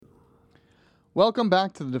Welcome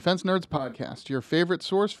back to the Defense Nerds Podcast, your favorite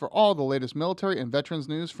source for all the latest military and veterans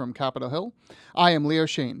news from Capitol Hill. I am Leo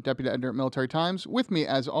Shane, Deputy Editor at Military Times. With me,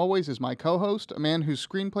 as always, is my co-host, a man whose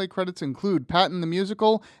screenplay credits include Patton the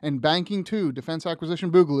Musical and Banking 2, Defense Acquisition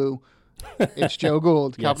Boogaloo. It's Joe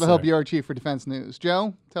Gould, Yes, Capitol Hill sir. Bureau Chief for Defense News.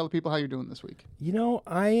 Joe, tell the people how you're doing this week. You know,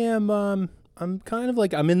 I am, I'm kind of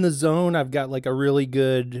like, I'm in the zone. I've got like a really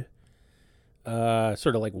good,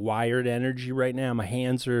 sort of like wired energy right now. My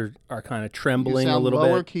hands are kind of trembling You sound a little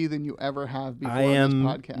lower bit. key than you ever have before I on am,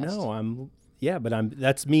 this podcast. but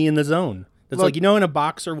that's me in the zone. That's Look, like, you know, when a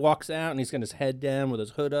boxer walks out and he's got his head down with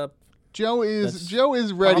his hood up. Joe is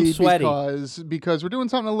ready I'm sweaty. because we're doing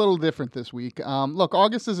something a little different this week. Look,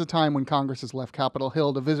 August is a time when Congress has left Capitol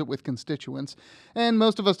Hill to visit with constituents, and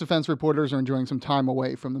most of us defense reporters are enjoying some time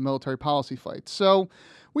away from the military policy fight. So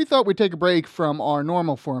we thought we'd take a break from our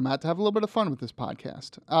normal format to have a little bit of fun with this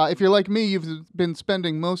podcast. If you're like me, you've been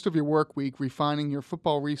spending most of your work week refining your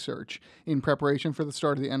football research in preparation for the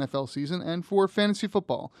start of the NFL season and for fantasy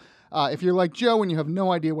football. If you're like Joe and you have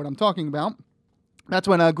no idea what I'm talking about, that's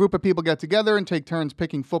when a group of people get together and take turns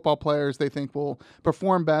picking football players they think will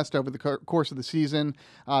perform best over the course of the season.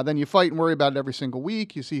 Then you fight and worry about it every single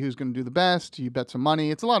week. You see who's going to do the best. You bet some money.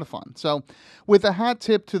 It's a lot of fun. So with a hat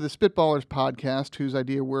tip to the Spitballers podcast, whose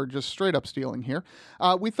idea we're just straight up stealing here,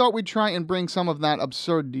 we thought we'd try and bring some of that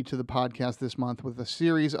absurdity to the podcast this month with a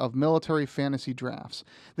series of military fantasy drafts.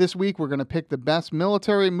 This week, we're going to pick the best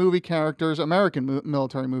military movie characters, American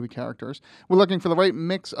military movie characters. We're looking for the right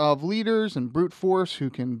mix of leaders and brute force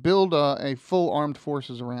who can build a full armed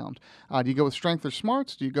forces around. Do you go with strength or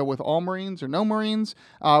smarts? Do you go with all Marines or no Marines?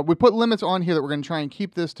 We put limits on here that we're going to try and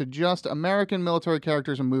keep this to just American military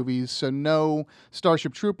characters and movies, so no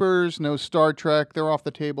Starship Troopers, no Star Trek. They're off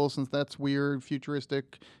the table since that's weird,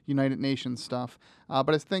 futuristic United Nations stuff.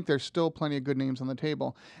 But I think there's still plenty of good names on the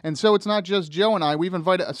table. And so it's not just Joe and I. We've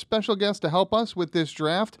invited a special guest to help us with this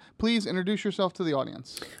draft. Please introduce yourself to the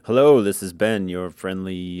audience. Hello, this is Ben, your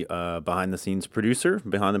friendly behind-the-scenes producer,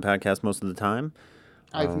 behind the podcast most of the time.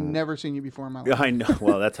 I've never seen you before in my life. I know.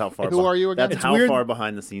 Well, that's how far. Who are you again? That's It's how weird. far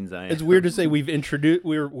behind the scenes I am. It's weird to say we've invited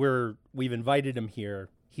him here.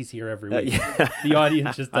 He's here every week. Yeah. The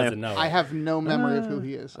audience just doesn't know. I have no memory of who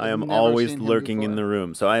he is. I I've am never always seen him lurking in before. the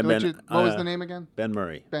room. So I have been. What was the name again? Ben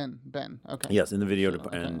Murray. Ben. Okay. Yes, in the video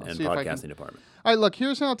Okay, and I'll see if I can- podcasting department. All right, look,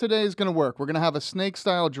 here's how today is going to work. We're going to have a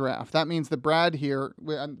snake-style draft. That means that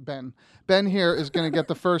Ben here is going to get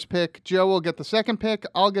the first pick. Joe will get the second pick.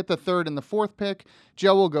 I'll get the third and the fourth pick.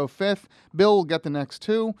 Joe will go fifth. Bill will get the next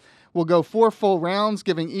two. We'll go 4 full rounds,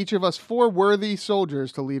 giving each of us 4 worthy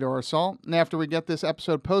soldiers to lead our assault. And after we get this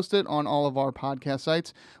episode posted on all of our podcast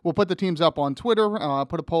sites, we'll put the teams up on Twitter,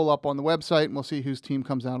 put a poll up on the website, and we'll see whose team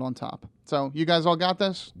comes out on top. So you guys all got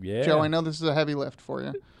this? Yeah. Joe, I know this is a heavy lift for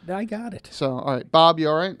you. I got it. So, all right. Bob, you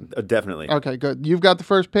all right? Definitely. Okay, good. You've got the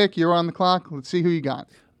first pick. You're on the clock. Let's see who you got.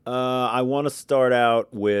 I want to start out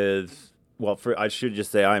with. Well, I should just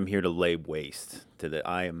say I am here to lay waste to the.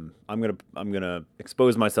 I'm gonna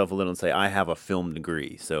expose myself a little and say I have a film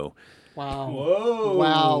degree. So. Wow. Whoa.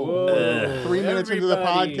 Wow. Whoa. 3 minutes into the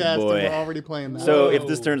Everybody. podcast, Boy. and we're already playing that. So Whoa. if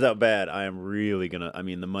this turns out bad, I am really gonna. I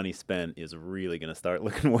mean, the money spent is really gonna start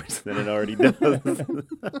looking worse than it already does.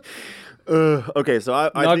 Okay, so I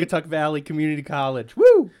think, Naugatuck Valley Community College.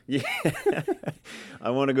 Woo! yeah, I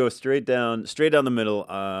want to go straight down the middle,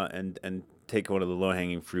 and take one of the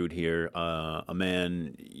low-hanging fruit here. A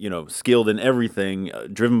man, skilled in everything,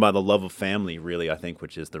 driven by the love of family, really, I think,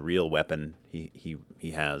 which is the real weapon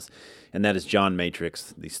he has. And that is John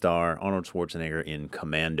Matrix, the star, Arnold Schwarzenegger in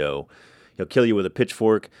Commando. He'll kill you with a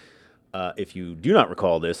pitchfork. If you do not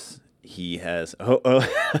recall this, he has...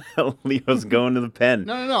 Leo's going to the pen.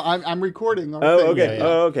 No. I'm recording. Our Oh, thing. okay. Yeah.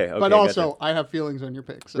 Oh, okay. But gotcha. also, I have feelings on your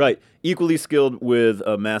pick. So. Right. Equally skilled with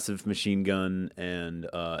a massive machine gun and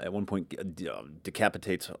at one point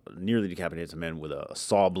nearly decapitates a man with a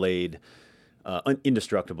saw blade,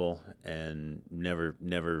 indestructible and never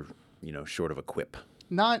short of a quip.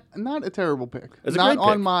 Not a terrible pick. It's a not great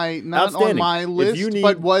on pick. not on Outstanding. my If list, you need-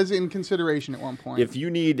 but was in consideration at one point. If you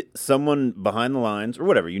need someone behind the lines or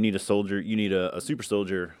whatever, you need a soldier, you need a super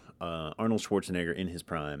soldier, Arnold Schwarzenegger in his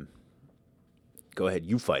prime. Go ahead,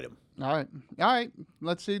 you fight him. All right.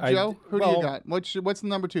 Let's see, Joe. Who do you well- got? What's the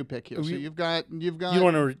number 2 pick here? So you've got. You don't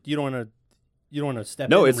want to step in.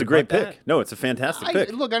 No, and it's a great rebut pick. that? No, it's a fantastic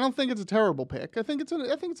pick. Look, I don't think it's a terrible pick. I think it's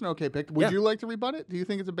an okay pick. Would Yeah. you like to rebut it? Do you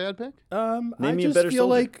think it's a bad pick? I me a just better feel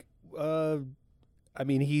soldier. like,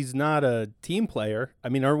 he's not a team player.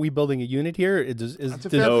 Are we building a unit here? a Is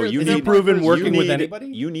fair- No, Is you he need proven you working with need- anybody?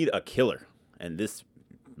 You need a killer, and this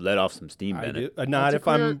let off some steam, I Bennett. do. Not That's if a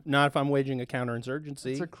clear- not if I'm waging a counterinsurgency.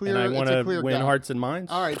 It's a clear- and I it's a want to clear win gut. hearts and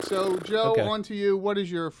minds. All right, so Joe, Okay. on to you. What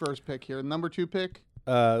is your first pick here? Number 2 pick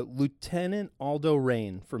Lieutenant Aldo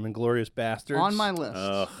Rain from Inglourious Bastards. on my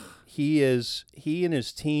list. He and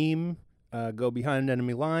his team go behind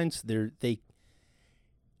enemy lines.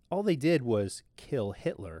 All they did was kill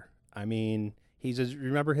Hitler. I mean,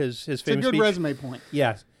 remember his It's a famous good speech? resume point.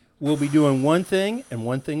 Yes. We'll be doing one thing and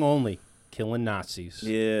one thing only: killing Nazis.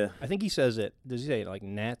 Yeah. I think he says it. Does he say it like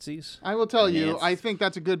Nazis? I will tell you, Yes. I think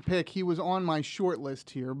that's a good pick. He was on my short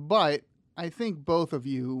list here, but I think both of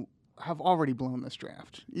you have already blown this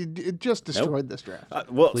draft. It just destroyed this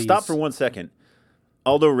draft. Well, Please. stop for 1 second.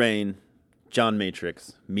 Aldo Rain, John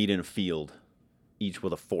Matrix meet in a field, each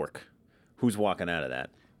with a fork. Who's walking out of that?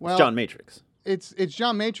 Well, it's John Matrix. It's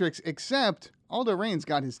John Matrix, except Aldo Rain's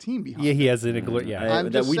got his team behind Yeah, him. he has an Inglourious. Yeah. I'm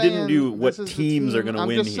That just we saying, didn't do what this is the teams are team. going to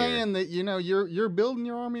win I'm just here. saying that you're building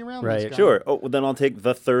your army around Right. this guy. Sure. Oh, well, then I'll take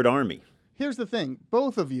the Third Army. Here's the thing,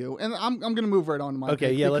 both of you, and I'm going to move right on to my Okay,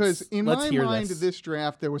 pick, yeah, because in let's my hear mind, this. this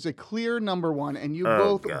draft there was a clear number 1, and you Oh,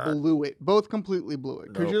 both God. blew it, both completely blew it,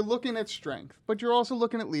 because Nope. you're looking at strength, but you're also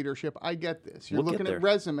looking at leadership. I get this. You're We'll get looking there. at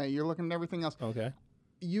resume. You're looking at everything else. Okay.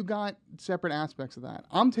 You got separate aspects of that.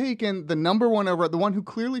 I'm taking the number 1 over the one who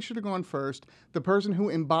clearly should have gone first, the person who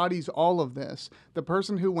embodies all of this, the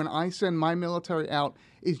person who, when I send my military out,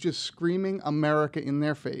 is just screaming America in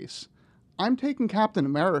their face. I'm taking Captain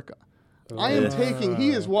America. I am taking,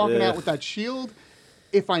 he is walking out with that shield.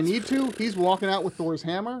 If I need to, he's walking out with Thor's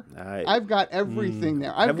hammer. I've got everything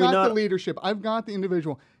there. I've Have we got the not- leadership. I've got the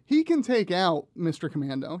individual. He can take out Mr.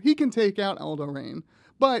 Commando. He can take out Aldo Rain.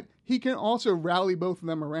 But he can also rally both of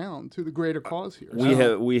them around to the greater cause here.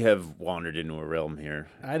 We have wandered into a realm here.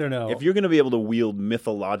 I don't know. If you're going to be able to wield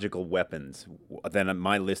mythological weapons, then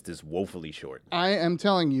my list is woefully short. I am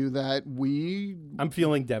telling you that I'm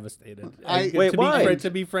feeling devastated. Wait, why?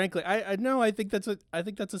 To be frankly, I no. I think that's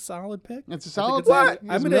a solid pick. it's a I solid think pick. it's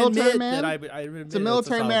He's I'm a going to military admit man. that It's a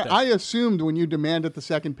military man. I assumed when you demanded the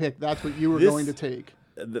second pick, that's what you were going to take.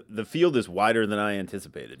 The field is wider than I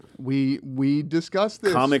anticipated. We discussed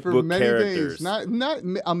this Comic for book many characters. days. Not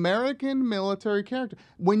American military character.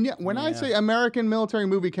 When I say American military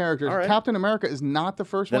movie characters, All right. Captain America is not the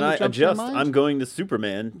first Then one I that jumps to your adjust. mind. I'm going to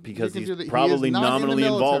Superman because You can he's do that. He probably is not in the nominally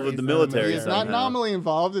involved military. with the He's not in the military. He is not somehow. nominally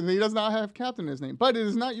involved, and he does not have Captain in his name. But it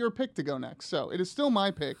is not your pick to go next, so it is still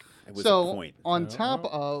my pick. It was so a point. on top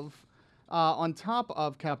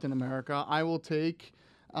of Captain America, I will take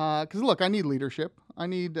because look, I need leadership. I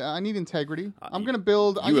need integrity. I'm going to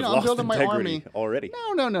build. You have I'm lost building my integrity army already.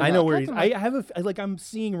 No. I know where Captain he's. I have like I'm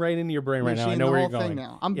seeing right into your brain right now. I seeing know the where whole you're going. thing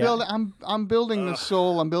now. I'm Yeah. building. I'm building the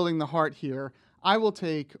soul. I'm building the heart here. I will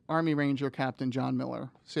take Army Ranger Captain John Miller,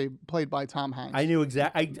 played by Tom Hanks. I knew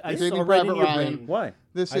exactly. I Saving saw right Private in your Ryan. brain. Why?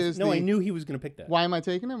 This is I the. knew he was going to pick that. Why am I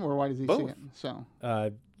taking him, or why does he see Both. it? So.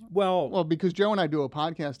 Well, Because Joe and I do a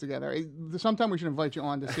podcast together. Sometime we should invite you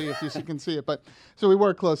on to see if you can see it. But so we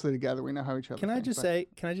work closely together. We know how each other. can I think, just but- say?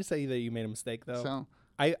 Can I just say that you made a mistake though? So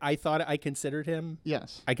I thought I considered him.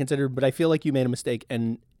 yes, But I feel like you made a mistake,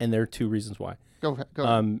 and there are two reasons why. go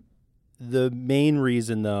ahead. The main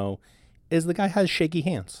reason though is the guy has shaky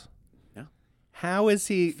hands. Yeah. How is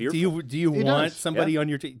he? Fearful. Do you He want does. somebody on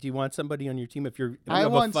your team? Do you want somebody on your team if you I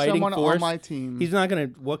have want a fighting someone force? on my team. He's not gonna.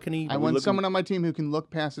 What can he? I want looking- someone on my team who can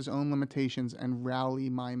look past his own limitations and rally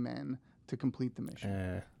my men to complete the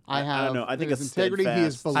mission. I don't know. I think his a integrity. He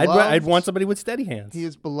is steadfast- beloved. I'd want somebody with steady hands. He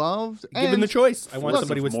is beloved. Given and the choice, I want look,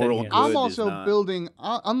 somebody with moral steady hands. good. I'm is also not- building,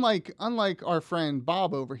 unlike our friend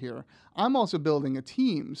Bob over here, I'm also building a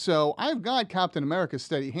team. So I've got Captain America's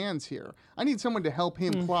steady hands here. I need someone to help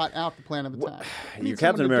him plot out the plan of attack. I need Your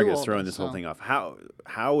someone Captain to do America is all throwing this whole so- thing off.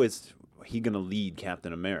 How is he going to lead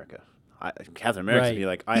Captain America? Captain America's Right. be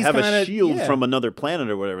like, I He's have a kinda- shield yeah. from another planet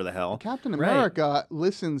or whatever the hell. Captain Right. America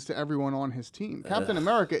listens to everyone on his team. Captain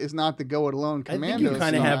America is not the go it alone I commando. think you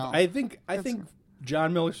kind of have. style. I think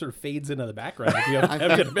John Miller sort of fades into the background. If you have, I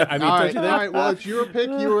mean, all don't right, you all think? right. Well, it's your pick.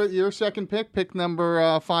 Your second pick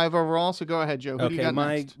number 5 overall. So go ahead, Joe. Who do you Okay, got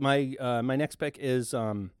next? my next pick is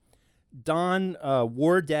Don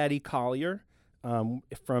War Daddy Collier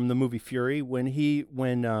from the movie Fury. When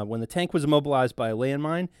the tank was immobilized by a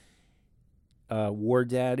landmine, War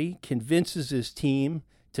Daddy convinces his team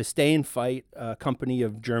to stay and fight a company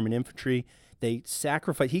of German infantry. They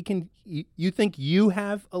sacrifice. You think you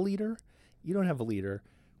have a leader? You don't have a leader.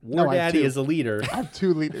 War No, I have Daddy two. is a leader. I have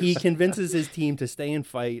 2 leaders. He convinces his team to stay and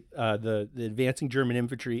fight the advancing German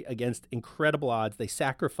infantry against incredible odds. They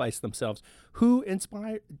sacrifice themselves. Who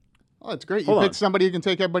inspired? Oh, it's great. You Hold picked on. somebody who can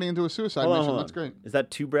take everybody into a suicide mission. Hold on. That's great. Is that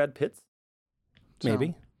 2 Brad Pitts? So-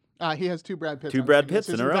 Maybe. He has 2 Brad Pitts. Two on Brad his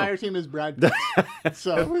team. Pitts in a row. His entire team is Brad Pitts.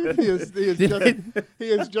 So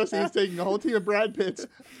he's taking a whole team of Brad Pitts,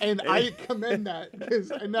 and I commend that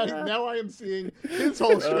because now I am seeing his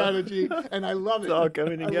whole strategy, and I love it. It's all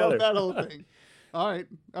coming together. I love that whole thing. All right,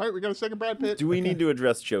 we got a second Brad Pitt. Do we need to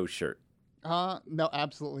address Joe's shirt? No,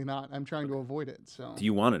 absolutely not. I'm trying to avoid it. So. Do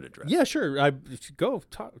you want it addressed? Yeah, sure. Go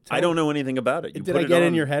talk. I don't know anything about it. You Did put I it get on.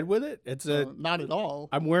 in your head with it? It's not at all.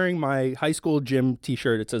 I'm wearing my high school gym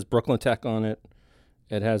T-shirt. It says Brooklyn Tech on it.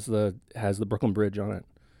 It has the Brooklyn Bridge on it.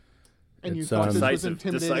 And you It's, thought this was Decisive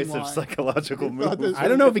intimidating. Why? psychological You thought move. this I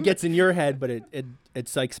don't know if it gets in your head, but it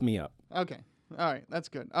psychs me up. Okay. All right. That's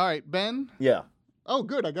good. All right, Ben. Yeah, Oh,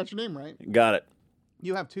 good. I got your name right. got it.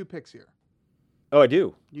 You have 2 picks here. Oh, I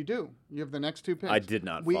do. You do. You have the next 2 picks. I did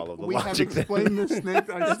not follow the we logic have there. explained this snake.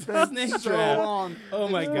 I spent Snake so draft. long. Oh,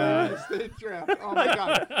 my explaining God. the snake draft. Oh my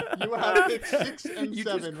God. You have picks 6 and You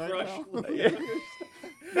 7 just right now. crushed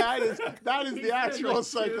that is the actual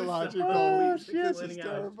psychological. Oh, This shit. is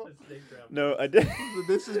terrible. No, I did.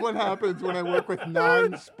 This is what happens when I work with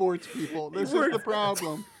non-sports people. This is the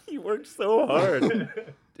problem. You worked so hard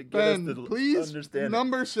to get us Ben, to please, understand.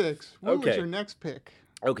 number 6. What was Okay. your next pick?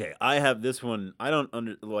 Okay, I have this one. I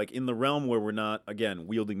don't like in the realm where we're not again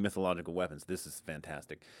wielding mythological weapons. This is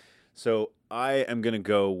fantastic. So I am gonna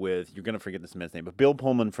go with you're gonna forget this man's name, but Bill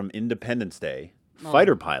Pullman from Independence Day,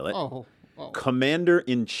 fighter pilot, Oh. commander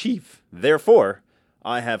in chief. Therefore,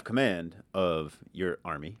 I have command of your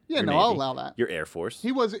army. Yeah, your no, Navy, I'll allow that. Your Air Force.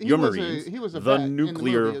 He was your a Marines. the the vet in the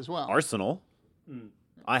nuclear movie as well. arsenal.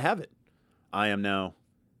 I have it. I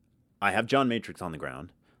have John Matrix on the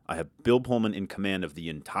ground. I have Bill Pullman in command of the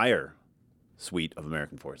entire suite of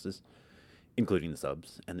American forces, including the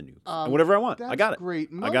subs and the nukes and whatever I want. That's I got it.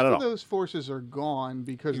 Great. Most I got it of all. those forces are gone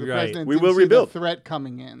because the You're right. president We didn't will see rebuild. the threat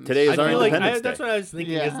coming in. Today is I our feel like Independence that's Day. what I was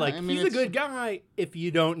thinking. Yeah, Is like I mean, he's a it's- good guy if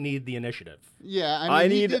you don't need the initiative. Yeah, I I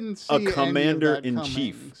mean, he need didn't a see any of commander that in coming,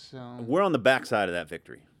 chief. So. We're on the backside of that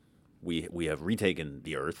victory. We have retaken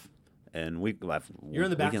the Earth, and we left. You're on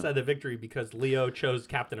the backside of the victory because Leo chose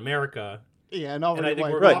Captain America, Yeah, and and I think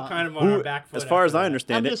we're Right. all kind of on our back foot. As far as after I that.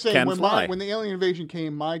 understand I'm it, just saying, can when, fly. when the alien invasion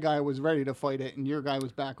came, my guy was ready to fight it, and your guy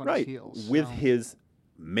was back on his right, heels. with so. his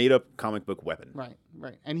made-up comic book weapon. Right.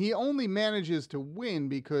 And he only manages to win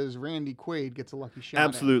because Randy Quaid gets a lucky shot. at him.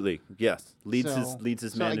 Absolutely, yes. Leads So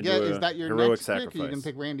his I men guess, into is that your heroic next sacrifice. pick? Are you gonna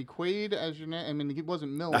pick Randy Quaid as your next? I mean, he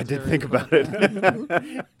wasn't military. I did think but- about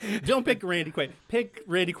it. Don't pick Randy Quaid. Pick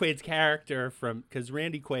Randy Quaid's character from because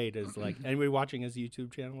Randy Quaid is like. Anybody watching his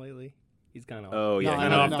YouTube channel lately? He's kind of Oh yeah, No, he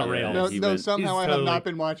kinda went- off the rails. No, he no, went- somehow I He's have totally- not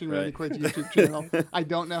been watching Randy Right. Quaid's YouTube channel. I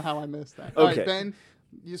don't know how I missed that. All right, Okay. Ben.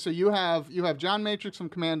 So you have John Matrix from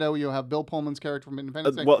Commando. You have Bill Pullman's character from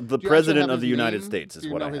Independence Day. well, the Do you actually President have of his the United name? States is Do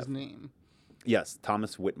you what know I his have. name? Yes,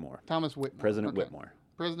 Thomas Whitmore. Thomas Whitmore. President Okay. Whitmore.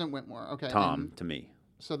 President Whitmore. Okay. Tom and to me.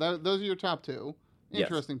 so those are your top 2. Yes.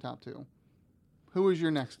 Interesting top 2. Who is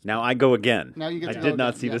your next? Now I go again. Now you get I to did go not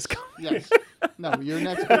again. see Yes. this coming. Yes. No, your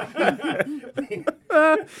next pick.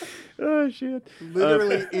 Oh shit!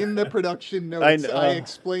 Literally in the production notes, I I, know.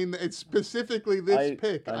 explained that it's specifically this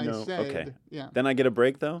pick. I know. said, Okay. yeah. Then I get a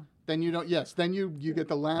break though. Then you don't. Yes. Then you get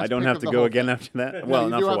the last. I don't pick have of to the go whole again thing. after that. No, Well, you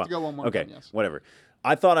not do for a have while. to go one more Okay, time, yes. whatever.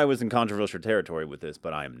 I thought I was in controversial territory with this,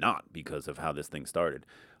 but I am not because of how this thing started.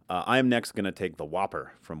 I am next going to take the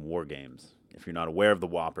Whopper from War Games. If you're not aware of the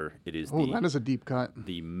Whopper, it is Oh, that is a deep cut.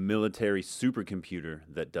 the military supercomputer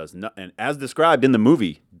that does not, and as described in the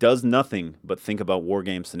movie, does nothing but think about war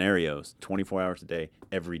game scenarios 24 hours a day,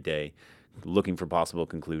 every day, looking for possible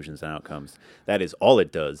conclusions and outcomes. That is all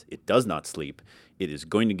it does. It does not sleep. It is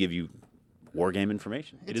going to give you war game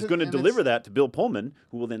information. It is going to deliver that to Bill Pullman,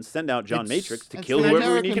 who will then send out John Matrix to it's kill the whoever we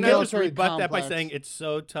American need to Can I kill. just military rebut that by complex. saying it's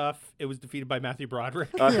so tough? It was defeated by Matthew Broderick.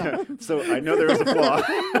 So I know there is a flaw.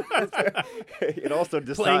 It also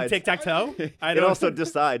Playing decides. tic tac toe. It also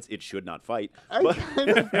decides it should not fight. I But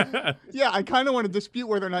kind of want to dispute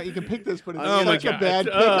whether or not you can pick this, but it's Oh my such a God. bad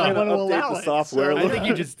pick. Oh. I I'm want to gonna update allow the it. software a I little think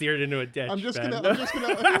you just steered into a ditch. I'm just Ben.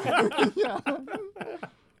 gonna. Yeah.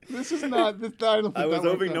 This is not. This, I don't think I was that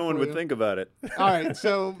worked hoping out no one for would you. think about it. All right,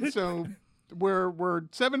 so we're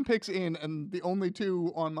 7 picks in, and the only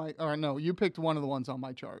 2 on my. Or no, you picked one of the ones on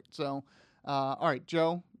my chart. So, all right,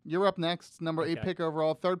 Joe, you're up next. Number 8 Okay. pick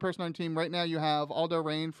overall, 3rd person on your team right now. You have Aldo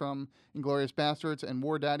Rain from Inglourious Bastards and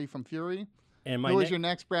War Daddy from Fury. And my Who is your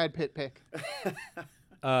next Brad Pitt pick?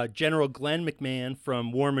 General Glenn McMahon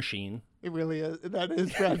from War Machine. It really is. That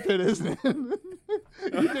is Brad Pitt, isn't it?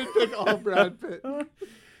 You did pick all Brad Pitt.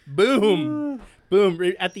 Boom.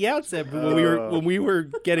 At the outset, when we were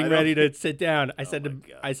getting ready to sit down, I said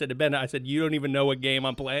to Ben, I said, "You don't even know what game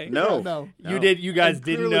I'm playing." No. You did. You guys And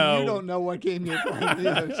didn't clearly know. You don't know what game you're playing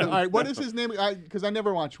either. So, all right, what is his name? Because I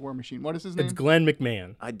never watched War Machine. What is his name? It's Glenn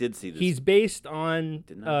McMahon. I did see this. He's based on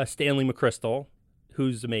Didn't I? Stanley McChrystal,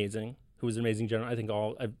 who's amazing. Who was an amazing general. I think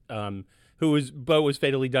who was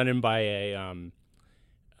fatally done in by a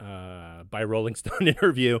by Rolling Stone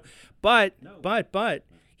interview. But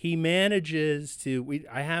he manages to.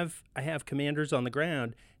 I have commanders on the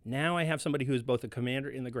ground. Now I have somebody who is both a commander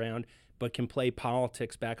in the ground, but can play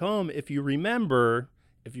politics back home. If you remember,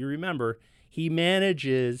 he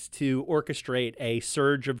manages to orchestrate a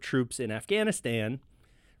surge of troops in Afghanistan,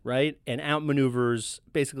 right? And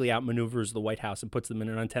basically outmaneuvers the White House and puts them in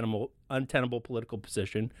an untenable political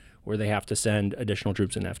position where they have to send additional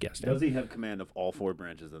troops in Afghanistan. Does he have command of all 4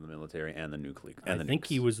 branches of the military and the nuclear? I think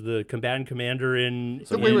he was the combatant commander in.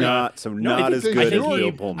 So wait, not as good as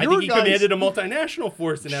Bill Pullman. I think he commanded a multinational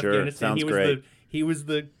force in Sure, Afghanistan. sounds great. He was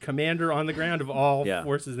the commander on the ground of all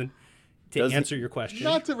forces. And to answer your question,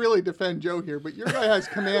 not to really defend Joe here, but your guy has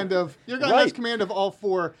command of all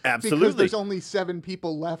 4. Absolutely. Because there's only 7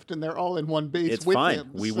 people left and they're all in one base It's with fine.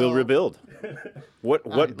 him. We will rebuild.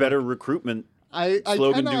 What better recruitment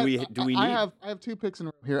slogan do we need? I have 2 picks in a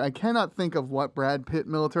row here. I cannot think of what Brad Pitt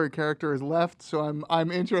military character is left, so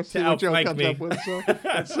I'm interested in what Joe comes up with.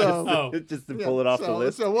 So just to pull it off the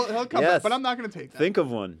list. So he'll come back, but I'm not going to take that. Think of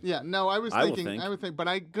one. Yeah, no, I would think, but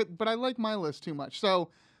I like my list too much. So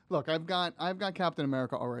look, I've got Captain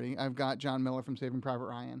America already. I've got John Miller from Saving Private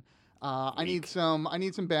Ryan. I need some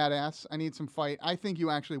badass. I need some fight. I think you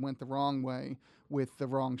actually went the wrong way with the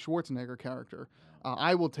wrong Schwarzenegger character.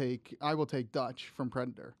 I will take Dutch from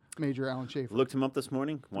Predator, Major Alan Schaefer. Looked him up this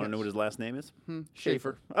morning. Want to know what his last name is?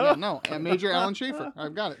 Schaefer. Yeah, no, Major Alan Schaefer.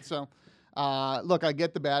 I've got it. So, look, I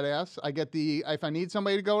get the badass. I get the if I need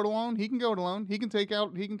somebody to go it alone, he can go it alone. He can take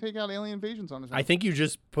out alien invasions on his own. I think you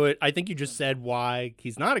just said why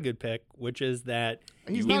he's not a good pick, which is that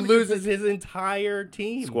he not a good loses his entire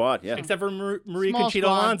team Squad, yeah. except for Marie Small Conchita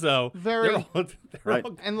squad, Alonso. very right.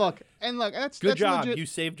 And look, that's good that's job. legit. You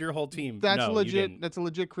saved your whole team. That's No, you legit. didn't. That's a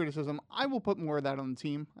legit criticism. I will put more of that on the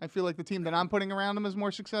team. I feel like the team that I'm putting around him is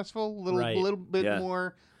more successful. Little bit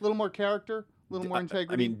more character, a little more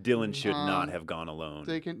integrity. I mean, Dylan should not have gone alone.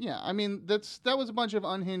 I mean, that was a bunch of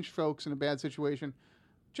unhinged folks in a bad situation.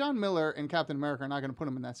 John Miller and Captain America are not going to put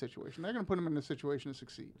him in that situation. They're going to put him in a situation to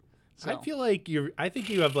succeed. So. I think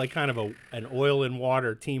you have like kind of an oil and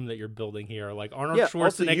water team that you're building here, like Arnold Schwarzenegger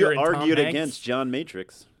also you and Tom argued Hanks. against John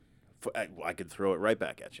Matrix. I could throw it right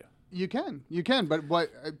back at you. You can, but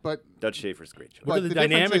Dutch Schaefer's a great choice. What are the difference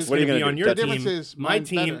dynamics is- going to be gonna on do? your The team? difference is My mine's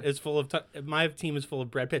team better. is full of my team is full of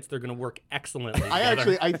Brad Pitts. They're going to work excellently.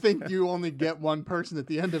 I think you only get one person at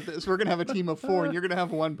the end of this. We're going to have a team of 4, and you're going to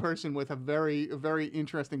have one person with a very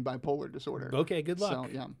interesting bipolar disorder. Okay, good luck. So,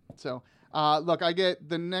 yeah. So, look, I get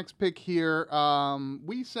the next pick here.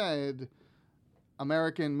 We said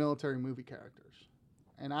American military movie characters,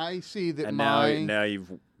 and I see that And now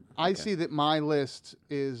you've. I see that my list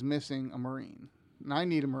is missing a Marine, and I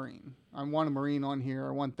need a Marine. I want a Marine on here.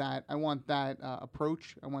 I want that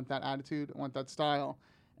approach. I want that attitude. I want that style.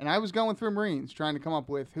 And I was going through Marines trying to come up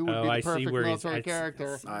with who would be the perfect military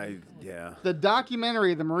character. The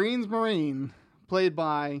documentary, The Marines Marine, played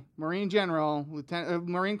by Marine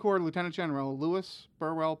Corps Lieutenant General Lewis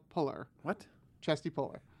Burwell Puller. What? Chesty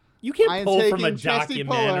Puller. You can't pull from a taking Chesty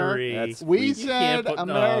documentary. That's We You said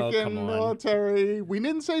American come on. military. We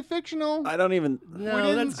didn't say fictional. I don't even. No, we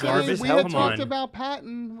didn't that's say, garbage. We Hell, had come talked on. about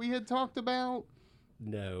Patton. We had talked about.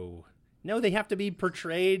 No, they have to be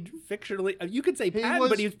portrayed fictionally. You could say Patton,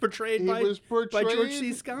 but he was portrayed by George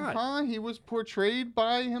C. Scott. He was portrayed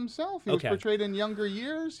by himself. He was portrayed in younger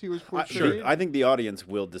years. He was portrayed. Sure. I think the audience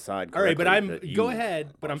will decide. All right, but go that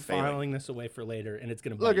ahead. But I'm failing. filing this away for later, and it's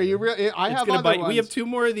going to Look, are you real? I It's have gonna other bite. ones. We have 2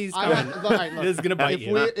 more of these coming. This is going to bite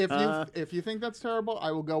you. If you think that's terrible,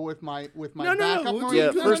 I will go with my No. backup.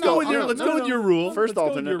 Let's go with your rule. First Let's go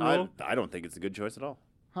with alternate. your rule. I don't think it's a good choice at all.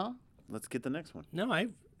 Huh? Let's get the next one. No,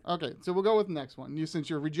 Okay, so we'll go with the next one. Since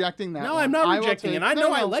you're rejecting that. No, one, I'm not I will rejecting take- it. I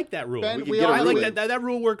no, I no. like that rule. Ben, I like that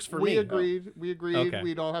rule works for me. We agreed. Okay.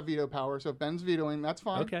 We'd all have veto power. So if Ben's vetoing, that's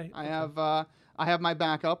fine. Okay. I have my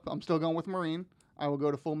backup. I'm still going with Marine. I will go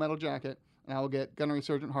to Full Metal Jacket, and I will get Gunnery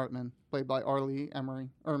Sergeant Hartman, played by Arlie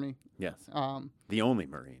Ermy. Yes. The only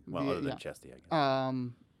Marine. Well, other than Chesty, I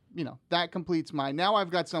guess. That completes my. Now I've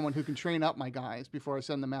got someone who can train up my guys before I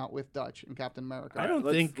send them out with Dutch and Captain America. I don't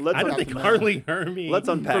let's think Harley Hermy Let's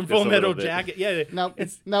unpack from this Full a Metal little bit. Jacket. Yeah,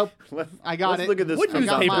 Nope. I got Let's it. look at this. What from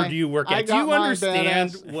newspaper top. do you work I at? Do got you my understand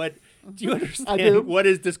badass. what Do you understand do. what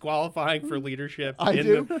is disqualifying for leadership I in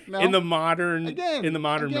do. the No. in the modern Again,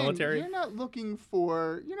 military? You're not looking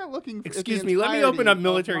for. Excuse me. Let me open up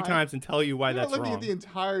Military Times and tell you why You're that's not looking wrong. at the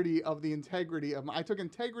entirety of the integrity of. I took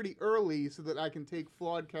integrity early so that I can take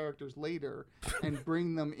flawed characters later and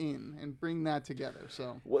bring them in and bring that together.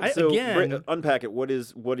 So. Unpack it. What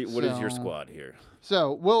is your squad here?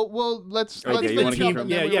 So let's Okay, finish you wanna up keep and them?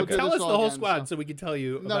 then we will do Tell this us the all whole again, squad so. so we can tell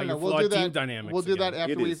you No, about your we'll flawed do that. team dynamics. We'll do that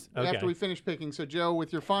again. after we finish picking. So Joe,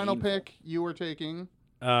 with your final pick, you were taking.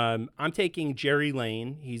 I'm taking Jerry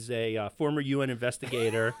Lane. He's a former UN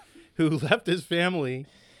investigator who left his family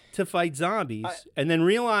to fight zombies and then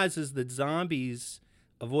realizes that zombies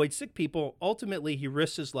avoid sick people. Ultimately, he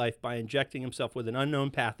risks his life by injecting himself with an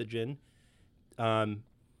unknown pathogen.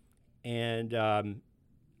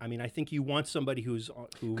 I mean, I think you want somebody who.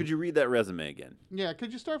 Could you read that resume again? Yeah,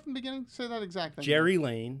 could you start from the beginning? Say that exact thing. Jerry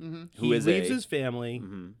Lane. Mm-hmm. He leaves his family.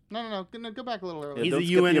 Mm-hmm. No. Go back a little earlier. He's a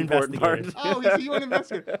UN investigator. Oh, he's a UN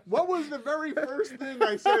investigator. What was the very first thing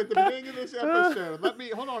I said at the beginning of this episode?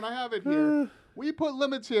 Hold on, I have it here. We put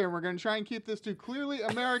limits here, and we're going to try and keep this to clearly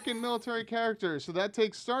American military characters. So that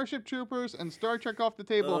takes Starship Troopers and Star Trek off the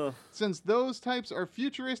table, since those types are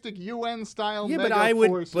futuristic UN-style mega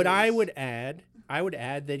forces. But I would add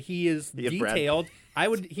that he is detailed.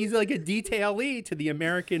 He's like a detailee to the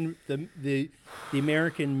American the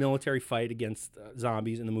American military fight against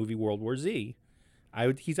zombies in the movie World War Z. I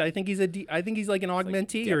think he's like an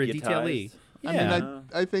augmentee or a detailee. Yeah. I mean,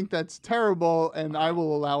 I think that's terrible, and I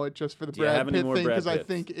will allow it just for the Brad Pitt thing because I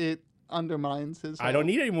think it undermines his. I don't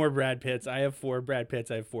need any more Brad Pitts. I have 4 Brad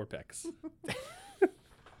Pitts. I have 4 picks.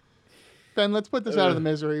 Ben, let's put this out of the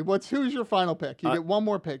misery. Who's your final pick? You get one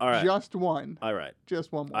more pick. All right. Just one. All right.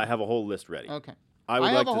 Just one more. I have a whole list ready. Okay.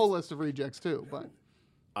 I have a whole list of rejects too, but.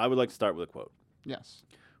 I would like to start with a quote. Yes.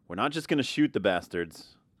 We're not just going to shoot the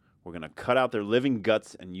bastards. We're going to cut out their living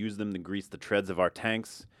guts and use them to grease the treads of our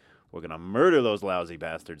tanks. We're going to murder those lousy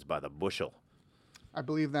bastards by the bushel. I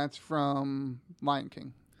believe that's from Lion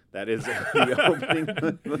King. That is the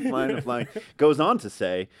opening line of Lion. Goes on to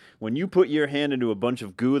say, when you put your hand into a bunch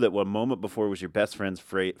of goo that one moment before was your best friend's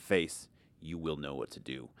face, you will know what to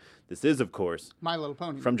do. This is, of course, My Little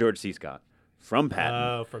Pony. from George C. Scott. From Patton.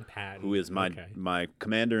 Oh, from Patton. Who is my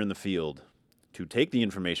commander in the field, to take the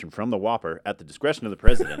information from the Whopper at the discretion of the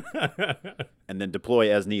president and then deploy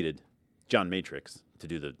as needed John Matrix to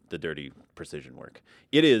do the dirty precision work.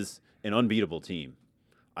 It is an unbeatable team.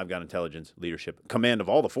 I've got intelligence, leadership, command of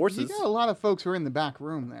all the forces. You got a lot of folks who are in the back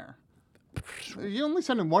room there. You're only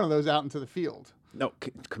sending one of those out into the field. No,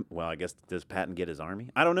 well, I guess, does Patton get his army?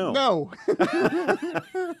 I don't know. No.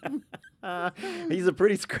 He's a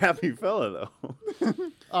pretty scrappy fella, though.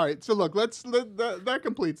 All right, so look, that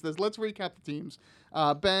completes this. Let's recap the teams.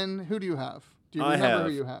 Ben, who do you have? Do you remember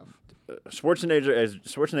who you have?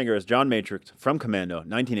 Schwarzenegger as John Matrix from Commando,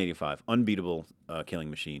 1985, unbeatable killing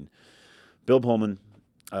machine. Bill Pullman,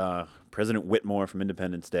 President Whitmore from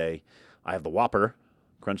Independence Day. I have the Whopper,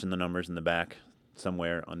 crunching the numbers in the back,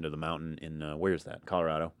 somewhere under the mountain in where's that?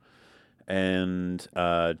 Colorado. And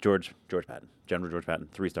George Patton, General George Patton,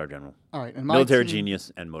 3-star general. All right, and military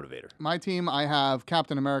genius and motivator. My team, I have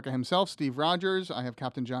Captain America himself, Steve Rogers. I have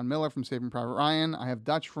Captain John Miller from Saving Private Ryan. I have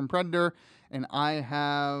Dutch from Predator, and I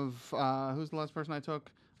have who's the last person I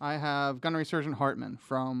took? I have Gunnery Sergeant Hartman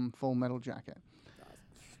from Full Metal Jacket.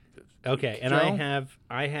 Okay, and Joe?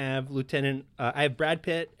 I have Lieutenant. I have Brad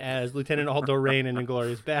Pitt as Lieutenant Aldo Rain in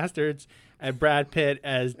 *Inglourious Bastards*. I have Brad Pitt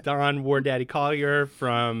as Don War Daddy Collier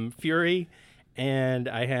from *Fury*, and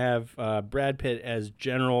I have Brad Pitt as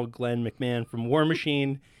General Glenn McMahon from *War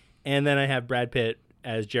Machine*, and then I have Brad Pitt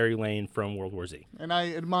as Jerry Lane from *World War Z*. And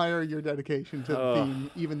I admire your dedication to the theme,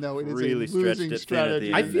 even though it is really a losing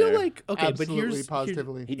strategy. I feel like Absolutely,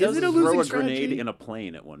 positively. He does it a throw losing a grenade strategy? in a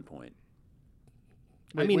plane at one point.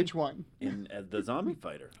 Wait, I mean, which one? In the zombie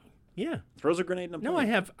fighter. Yeah. Throws a grenade in a plane. No, I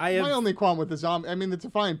have. My only qualm with the zombie, I mean, it's a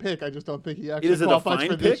fine pick. I just don't think he actually Is it a qualifies fine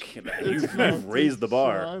for pick? this. You've raised the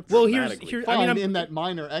bar. Well, dramatically. here's Fine, I mean, in that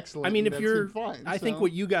minor excellent. I mean, if that's you're, fine, I think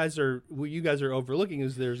what you guys are overlooking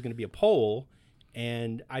is there's going to be a poll,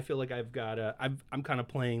 and I feel like I've got I'm kind of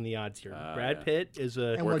playing the odds here. Brad Pitt is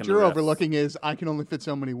a. And what you're overlooking is I can only fit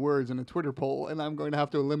so many words in a Twitter poll, and I'm going to have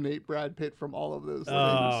to eliminate Brad Pitt from all of those things.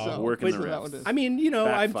 So working the that refs. one is. I mean,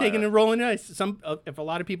 I'm Backfire. taking a rolling dice. If a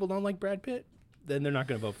lot of people don't like Brad Pitt, then they're not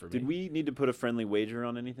going to vote for me. Did we need to put a friendly wager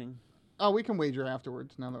on anything? Oh, we can wager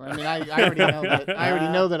afterwards. Now that, I mean, I already know that. I already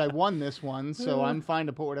know that I won this one, so I'm fine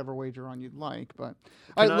to put whatever wager on you'd like. But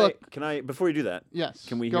all right, look. Can I? Before you do that, Yes.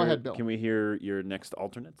 Can we go hear, ahead, Bill. Can we hear your next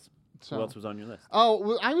alternates? So. Who else was on your list? Oh,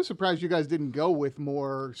 well, I was surprised you guys didn't go with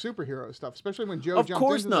more superhero stuff, especially when Joe Of jumped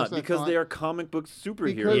course into not, this. I because thought- they are comic book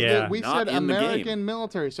superheroes. Because Yeah. we not said in the game. American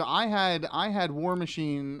military, so I had War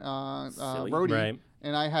Machine, Silly. Rhodey, Right.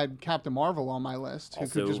 and I had Captain Marvel on my list, who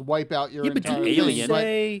could Also- just wipe out your Yeah, but entire didn't thing. you Alien. But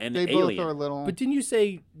say? And they Alien. both are a little. But didn't you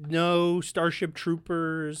say no Starship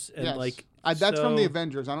Troopers and yes. like? That's from the so-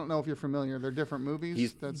 Avengers. I don't know if you're familiar. They're different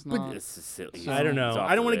movies. That's not. This is silly. I don't know. It's off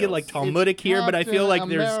I don't the want to get like rails. Talmudic It's here, but I feel like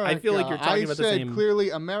Captain there's. I feel like you're America. talking I about the said same. clearly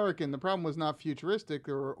American. The problem was not futuristic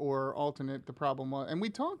or alternate. The problem was, and we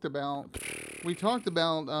talked about Lord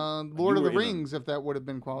of were the in Rings. If that would have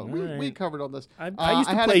been quality, we Alright. covered all this. I used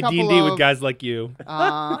to had a play couple D&D with of- guys like you.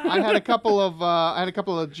 I had a couple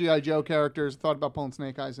of GI Joe characters. Thought about pulling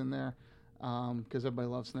Snake Eyes in there because everybody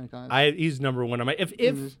loves Snake Eyes. He's number one on my.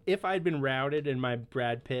 If I'd been routed in my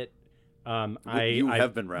Brad Pitt, You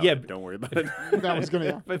have been routed. Yeah, Don't worry about it. That was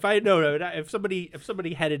gonna. if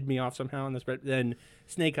somebody headed me off somehow on this, then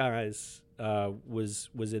Snake Eyes was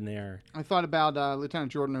in there. I thought about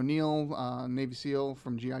Lieutenant Jordan O'Neill, Navy SEAL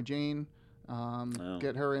from GI Jane.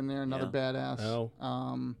 Get her in there, another badass. Oh.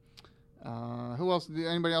 Who else?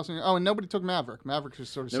 Anybody else? And nobody took Maverick. Maverick's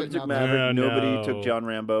just sort of Nobody sitting took out there. Maverick. No, Nobody no. took John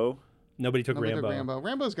Rambo. Nobody took Nobody Rambo. took Rambo.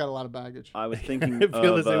 Rambo's got a lot of baggage. I was thinking I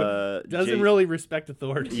feel of the same. Doesn't Jay- really respect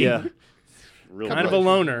authority. Yeah. Real kind of rogue- a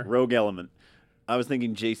loner. Rogue element. I was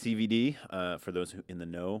thinking JCVD, for those who in the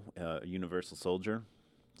know, Universal Soldier.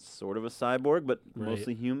 Sort of a cyborg, but Right.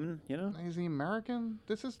 mostly human, you know? Is he American?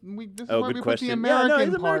 This is why Oh, we good put question. the American yeah, no, he's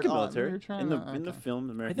part American on. military. You're trying In the to- in the okay. film,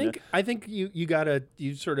 I American. think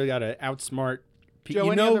you sort of gotta outsmart. Joe,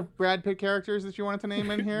 you any know, other Brad Pitt characters that you wanted to name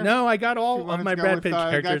in here? no, I got You all wanted of my to go Brad with, Pitt Guy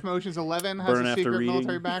characters. from Ocean's 11 has Burn a After secret Reading.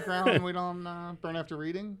 military background, and we don't burn after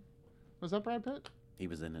reading. Was that Brad Pitt? He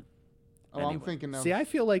was in it. Oh, I'm Anyway. thinking of. See, I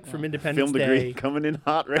feel like from Film Independence degree Day, coming in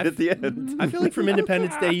hot right at the end. I feel like from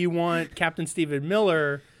Independence Day, you want Captain Stephen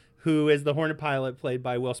Miller, who is the Hornet pilot played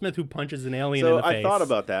by Will Smith, who punches an alien in So the I face. thought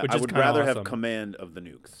about that. Which I is would kinda rather have awesome. command of the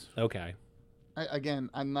nukes. Okay. Again,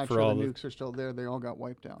 I'm not For sure all the the- nukes are still there. They all got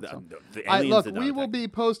wiped out. So. The All right, aliens look, did not we will attack. be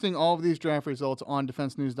posting all of these draft results on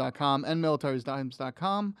defensenews.com and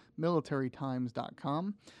militarytimes.com,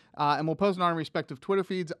 militarytimes.com. And we'll post it on our respective Twitter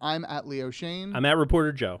feeds. I'm at Leo Shane. I'm at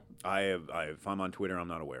Reporter Joe. If I'm on Twitter, I'm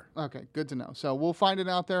not aware. Okay, good to know. So we'll find it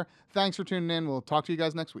out there. Thanks for tuning in. We'll talk to you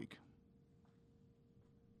guys next week.